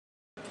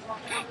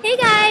Hey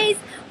guys,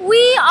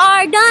 we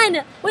are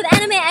done with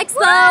Anime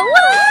Expo.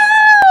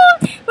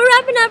 Woo! We're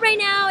wrapping up right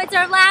now. It's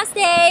our last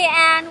day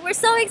and we're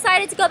so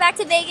excited to go back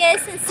to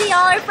Vegas and see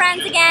all our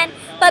friends again.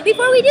 But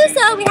before we do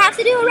so, we have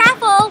to do a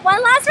raffle.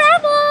 One last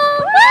raffle.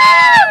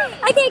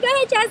 Woo! Okay, go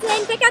ahead,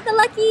 Jasmine. Pick out the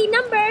lucky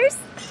numbers.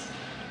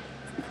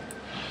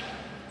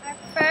 Our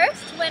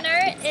first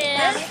winner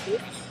is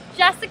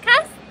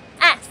Jessica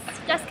S.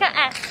 Jessica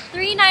S.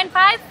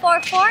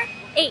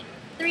 395448.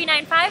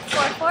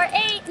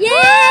 395448. Yay! Woo!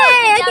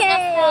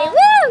 Okay. Woo!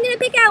 I'm gonna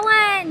pick out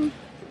one.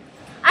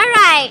 All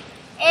right.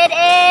 It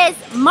is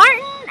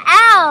Martin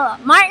L.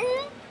 Martin,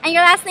 and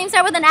your last name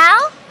start with an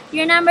L.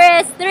 Your number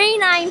is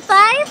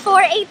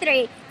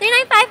 395483.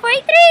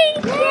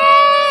 395483.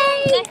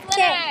 Yay! Next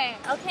winner.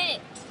 Okay.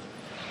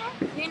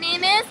 Your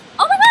name is,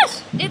 oh my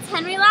gosh, it's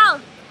Henry Lau.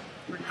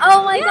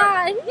 Oh my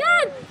God.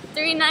 Yeah.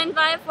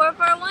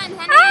 395441.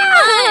 Henry Ah.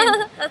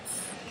 won.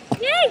 That's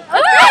Yay!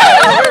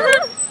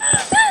 Oh.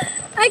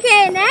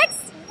 Okay, next.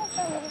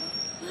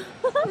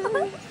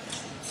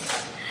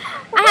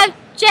 I have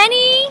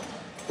Jenny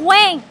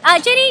Wang.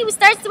 Jenny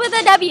starts with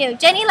a W.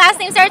 Jenny last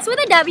name starts with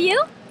a W.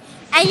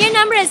 And your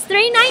number is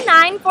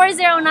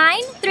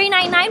 399409.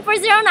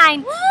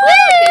 399409. Woo!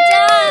 Good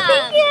job.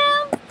 Thank you.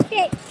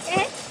 Okay, go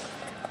ahead.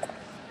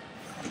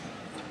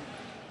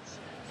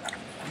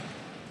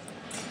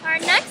 Our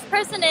next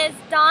person is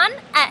Don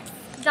S.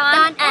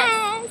 Don S.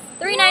 S.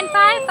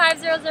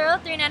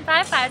 395500.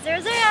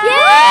 395500. Yay!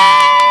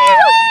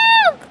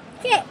 Woo!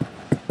 Okay,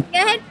 go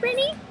ahead,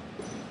 Brittany.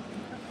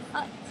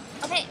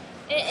 Okay,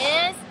 it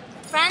is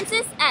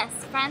Francis S.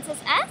 Francis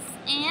S.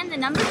 And the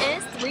number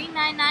is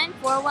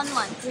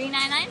 399411.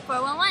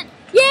 399411.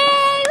 Yay!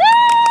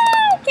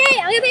 Woo! Okay,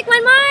 I'm gonna pick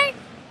one more.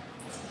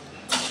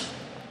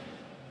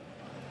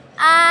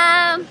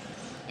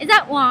 Is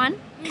that Juan?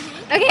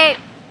 Mm-hmm. Okay,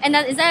 and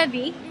is that a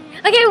V?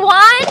 Okay,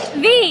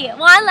 Juan V.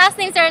 Juan last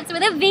name starts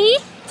with a V,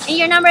 and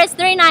your number is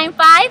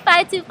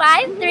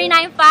 395525.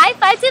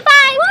 395525.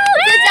 Woo!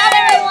 Good job,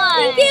 everyone.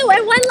 Thank you.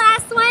 And one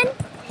last one.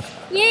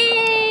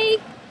 Yay!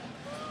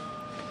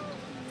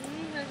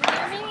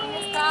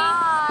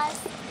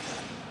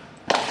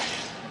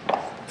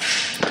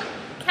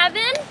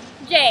 Kevin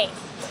J.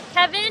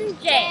 Kevin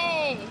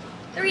J.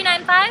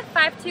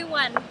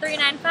 395521.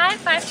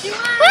 395521.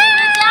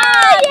 Good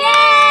job!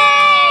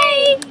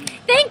 Yay!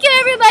 Thank you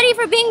everybody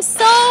for being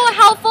so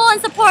helpful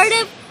and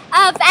supportive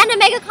of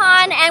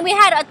ANIMEGACON, and we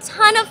had a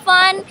ton of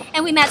fun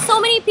and we met so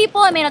many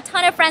people and made a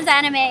ton of friends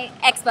at Anime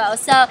Expo.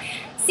 So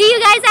see you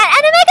guys at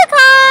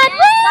ANIMEGACON!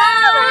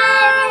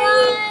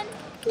 Bye,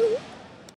 everyone!